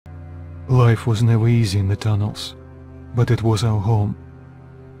Life was never easy in the tunnels, but it was our home.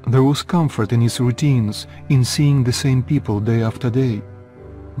 There was comfort in its routines, in seeing the same people day after day.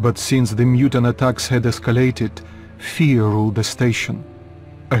 But since the mutant attacks had escalated, fear ruled the station.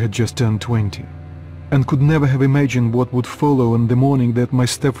 I had just turned 20, and could never have imagined what would follow on the morning that my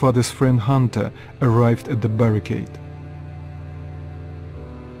stepfather's friend Hunter arrived at the barricade.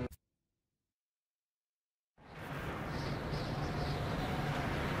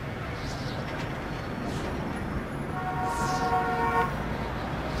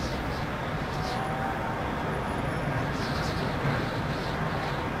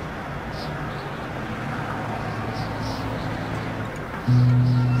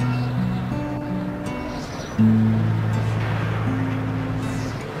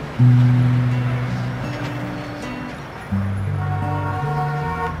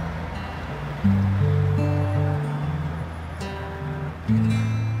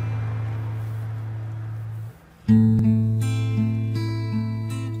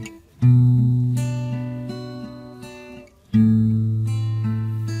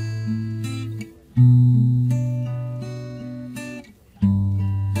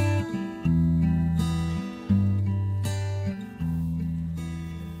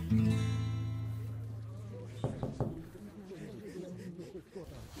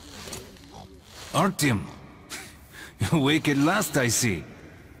 Artyom! You awake at last, I see.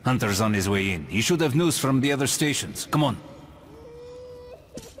 Hunter's on his way in. He should have news from the other stations. Come on.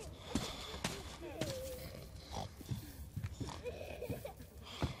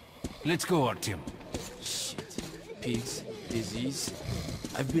 Let's go, Artyom. Shit. Pigs, disease.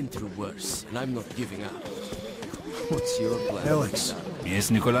 I've been through worse, and I'm not giving up. What's your plan? Alex. Yes,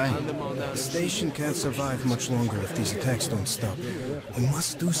 Nikolai? The station can't survive much longer if these attacks don't stop. We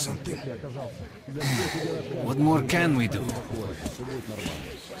must do something. What more can we do?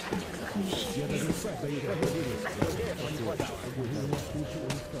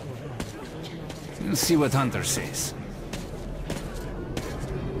 We'll see what Hunter says.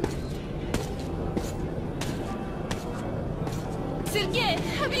 Sergei,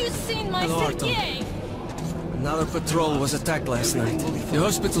 have you seen my Sergei? Another patrol was attacked last night. The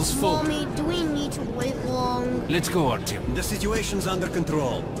hospital's full. Mommy, do we need to wait long? Let's go, Artyom. The situation's under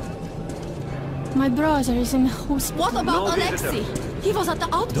control. My brother is in hospital. What about No Alexei? He was at the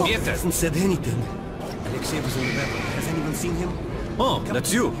outpost. Get her. Hasn't said anything. Alexei was in the battle. Has anyone seen him? Oh,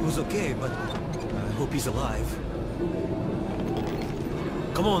 that's you. He was okay, but I hope he's alive.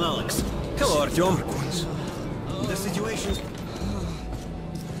 Come on, Alex. Hello, Artyom. The situation's...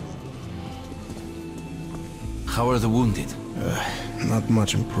 How are the wounded? Not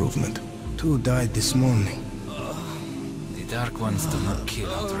much improvement. 2 died this morning. The Dark Ones do not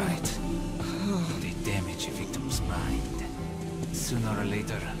kill outright. They damage a victim's mind. Sooner or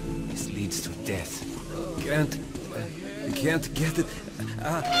later, this leads to death. I can't get it.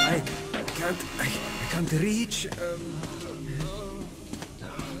 I can't reach.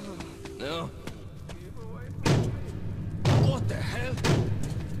 No. What the hell?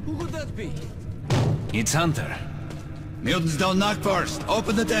 Who would that be? It's Hunter. Mutants don't knock first.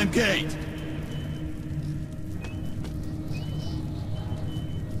 Open the damn gate.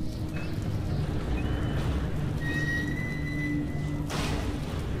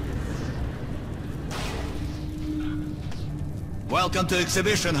 Welcome to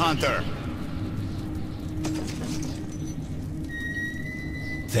Exhibition, Hunter.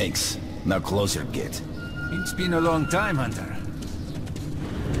 Thanks. Now close your gate. It's been a long time, Hunter.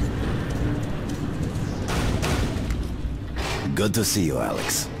 Good to see you,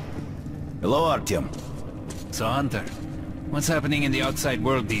 Alex. Hello, Artyom. So, Hunter, what's happening in the outside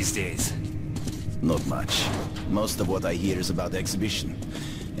world these days? Not much. Most of what I hear is about the exhibition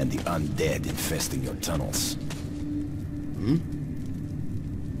and the undead infesting your tunnels.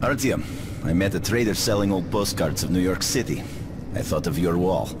 Artyom, I met a trader selling old postcards of New York City. I thought of your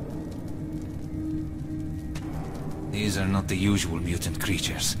wall. These are not the usual mutant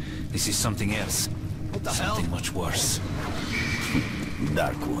creatures. This is something else. What the Something hell? much worse.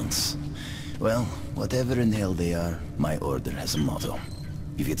 Dark ones. Well, whatever in hell they are, my order has a motto.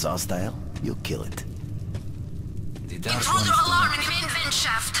 If it's hostile, you kill it. The Dark Ones Intruder do alarm not... in main vent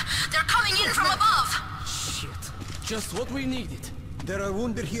shaft. They're coming in from above. Shit. Just what we needed. There are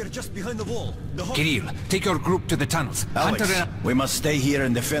wounded here just behind the wall. The Kirill, take your group to the tunnels. Alex, Hunter... we must stay here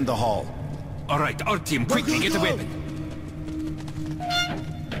and defend the hall. All right, Artyom, quickly get a weapon.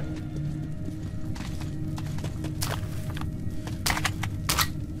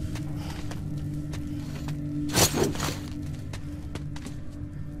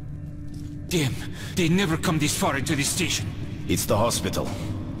 Damn, they never come this far into the station. It's the hospital.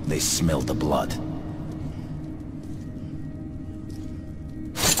 They smell the blood.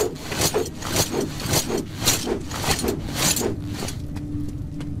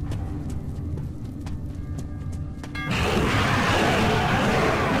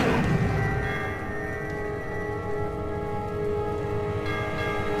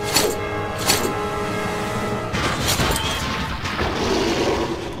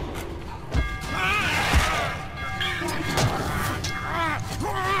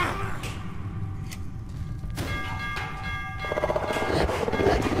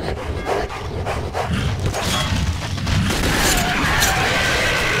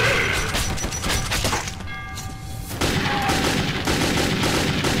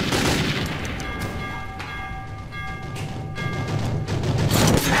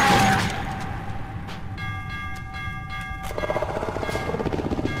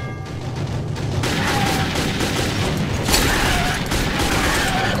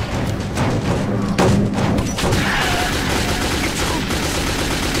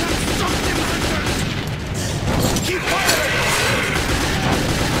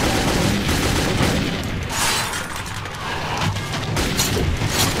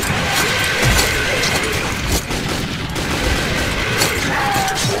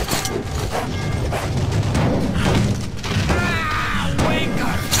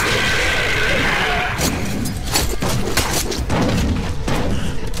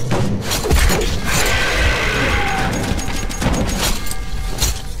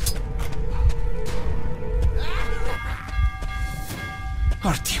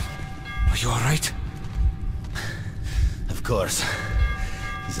 Artyom, are you alright? Of course.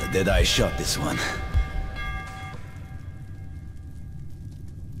 He's a dead-eye shot, this one.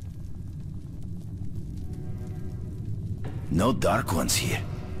 No Dark Ones here.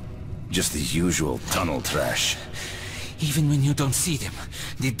 Just the usual tunnel trash. Even when you don't see them,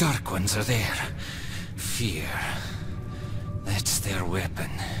 the Dark Ones are there. Fear. That's their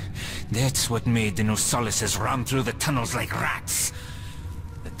weapon. That's what made the Nosalises run through the tunnels like rats.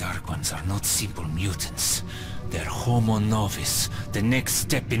 The Dark Ones are not simple mutants. They're Homo Novus, the next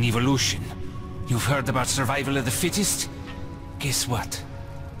step in evolution. You've heard about survival of the fittest? Guess what?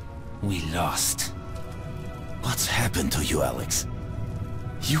 We lost. What's happened to you, Alex?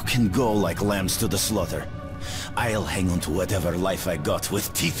 You can go like lambs to the slaughter. I'll hang on to whatever life I got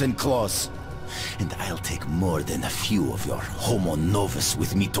with teeth and claws. And I'll take more than a few of your Homo Novus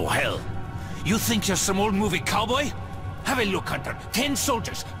with me to hell. You think you're some old movie cowboy? Have a look, Hunter. 10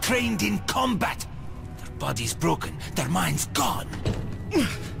 soldiers, trained in combat. Their bodies broken, their minds gone.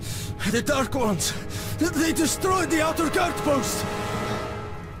 The Dark Ones! They destroyed the outer guard post!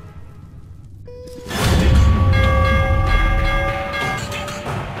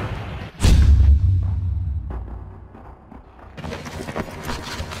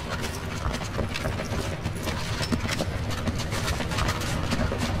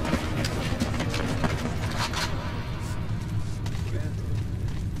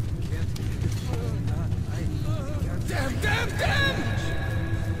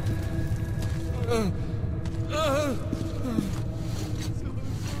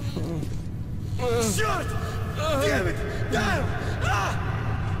 Shit! Damn it! Damn!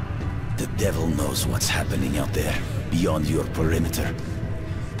 The devil knows what's happening out there, beyond your perimeter.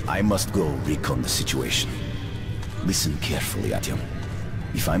 I must go recon the situation. Listen carefully, Artyom.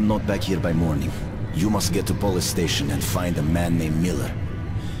 If I'm not back here by morning, you must get to police station and find a man named Miller.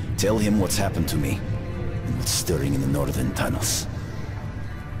 Tell him what's happened to me, and what's stirring in the northern tunnels.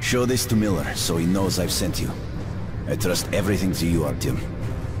 Show this to Miller, so he knows I've sent you. I trust everything to you, Artyom.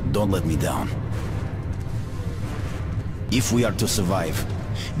 Don't let me down. If we are to survive,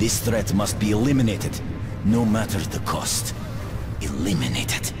 this threat must be eliminated, no matter the cost.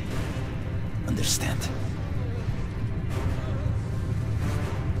 Eliminated. Understand?